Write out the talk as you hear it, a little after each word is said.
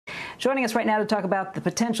Joining us right now to talk about the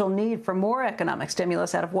potential need for more economic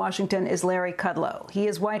stimulus out of Washington is Larry Kudlow. He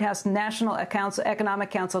is White House National Economic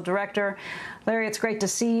Council Director. Larry, it's great to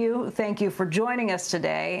see you. Thank you for joining us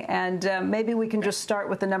today. And maybe we can just start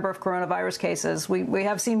with the number of coronavirus cases. We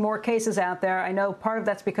have seen more cases out there. I know part of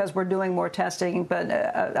that's because we're doing more testing, but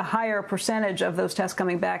a higher percentage of those tests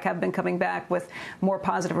coming back have been coming back with more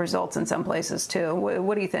positive results in some places, too.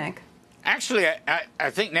 What do you think? Actually, I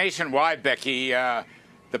think nationwide, Becky,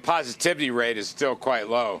 the positivity rate is still quite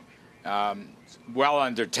low, well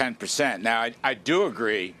under 10%. Now, I do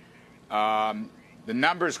agree. The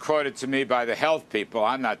numbers quoted to me by the health people,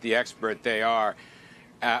 I'm not the expert, they are.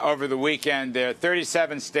 Over the weekend, there are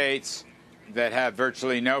 37 states that have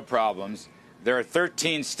virtually no problems. There are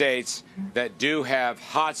 13 states that do have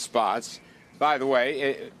hot spots. By the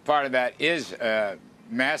way, part of that is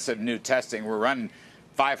massive new testing. We're running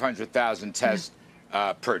 500,000 tests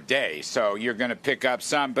per day, so you're going to pick up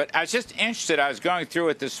some. But I was just interested. I was going through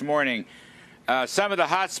it this morning. Some of the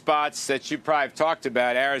hot spots that you probably have talked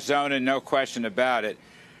about, Arizona, no question about it.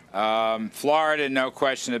 Florida, no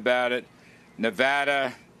question about it.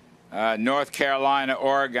 Nevada, North Carolina,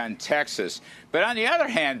 Oregon, Texas. But on the other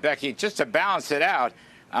hand, Becky, just to balance it out,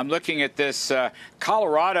 I'm looking at this.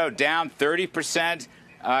 Colorado down 30%.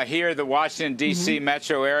 Here, the Washington, D.C.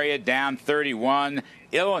 metro area down 31%.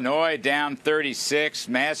 Illinois down 36%.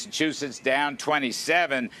 Massachusetts down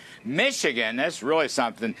 27%. Michigan, that's really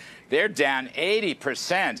something, they're down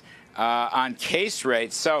 80% on case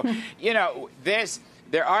rates. So, you know,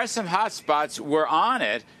 there are some hot spots. We're on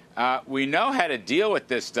it. We know how to deal with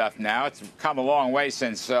this stuff now. It's come a long way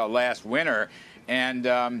since last winter. And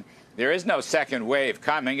there is no second wave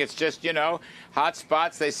coming. It's just, you know, hot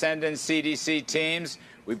spots. They send in CDC teams.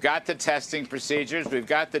 We've got the testing procedures. We've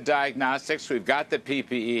got the diagnostics. We've got the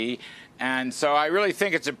PPE. And so I really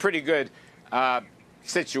think it's a pretty good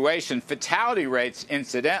situation. Fatality rates,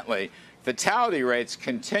 incidentally, fatality rates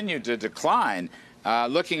continue to decline.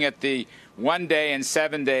 Looking at the 1-day and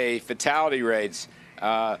 7-day fatality rates,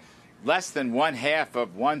 less than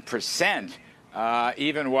 0.5%,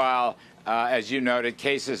 even while, as you noted,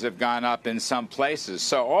 cases have gone up in some places.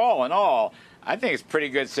 So all in all, I think it's a pretty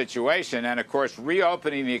good situation. And, of course,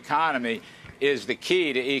 reopening the economy is the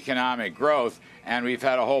key to economic growth. And we've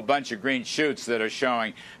had a whole bunch of green shoots that are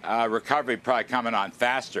showing recovery probably coming on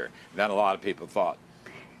faster than a lot of people thought.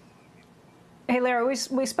 Hey, Larry,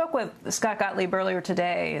 we spoke with Scott Gottlieb earlier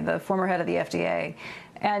today, the former head of the FDA.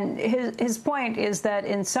 And his point is that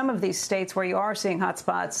in some of these states where you are seeing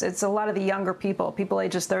hotspots, it's a lot of the younger people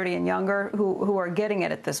ages 30 and younger, who are getting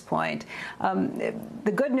it at this point.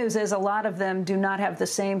 The good news is a lot of them do not have the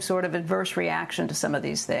same sort of adverse reaction to some of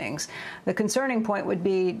these things. The concerning point would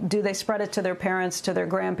be, do they spread it to their parents, to their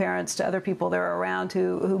grandparents, to other people they're around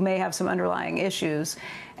who may have some underlying issues?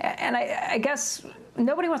 And I guess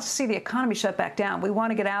nobody wants to see the economy shut back down. We want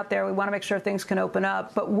to get out there. We want to make sure things can open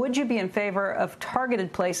up. But would you be in favor of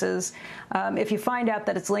targeted places if you find out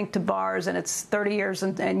that it's linked to bars and it's 30 years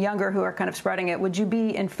and younger who are kind of spreading it? Would you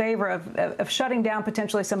be in favor of shutting down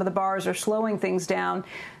potentially some of the bars or slowing things down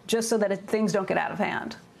just so that things don't get out of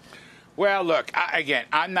hand? Well, look, again,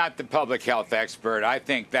 I'm not the public health expert. I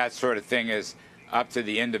think that sort of thing is up to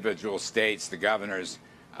the individual states, the governors,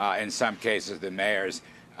 in some cases, the mayors.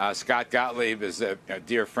 Scott Gottlieb is a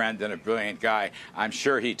dear friend and a brilliant guy. I'm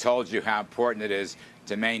sure he told you how important it is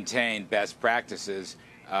to maintain best practices,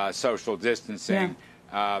 social distancing,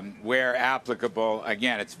 where applicable.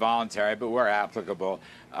 Again, it's voluntary, but where applicable,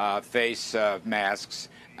 face masks,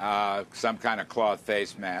 some kind of cloth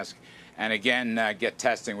face mask. And again, get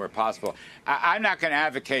testing where possible. I'm not going to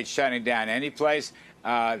advocate shutting down any place,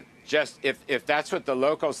 just if that's what the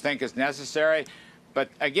locals think is necessary. But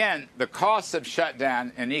again, the costs of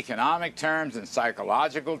shutdown in economic terms, in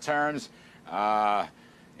psychological terms,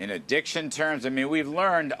 in addiction terms, I mean, we've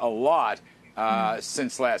learned a lot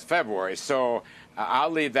since last February. So I'll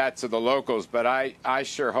leave that to the locals, but I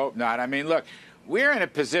sure hope not. I mean, look, we're in a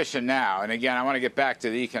position now, and again, I want to get back to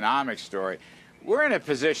the economic story. We're in a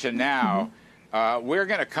position now, we're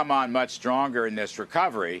going to come on much stronger in this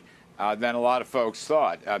recovery than a lot of folks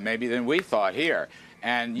thought, maybe than we thought here.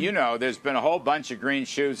 And, you know, there's been a whole bunch of green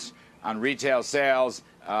shoots on retail sales,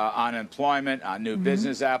 on employment, on new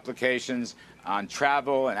business applications, on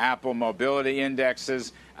travel and Apple mobility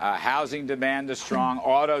indexes. Housing demand is strong.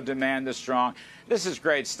 Auto demand is strong. This is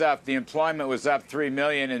great stuff. The employment was up 3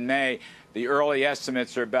 million in May. The early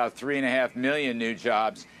estimates are about 3.5 million new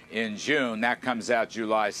jobs in June. That comes out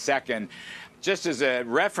July 2nd. Just as a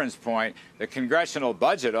reference point, the Congressional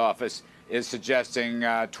Budget Office is suggesting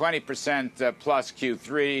 20% plus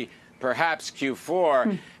Q3, perhaps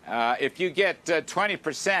Q4. If you get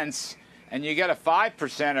 20% and you get a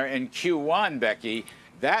 5%er in Q1, Becky,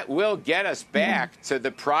 that will get us back to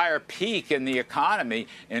the prior peak in the economy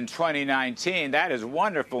in 2019. That is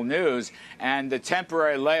wonderful news. And the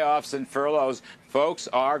temporary layoffs and furloughs, folks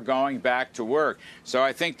are going back to work. So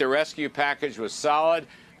I think the rescue package was solid,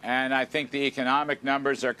 and I think the economic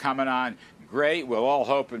numbers are coming on great. We'll all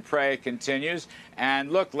hope and pray it continues.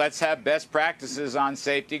 And look, let's have best practices on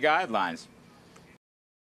safety guidelines.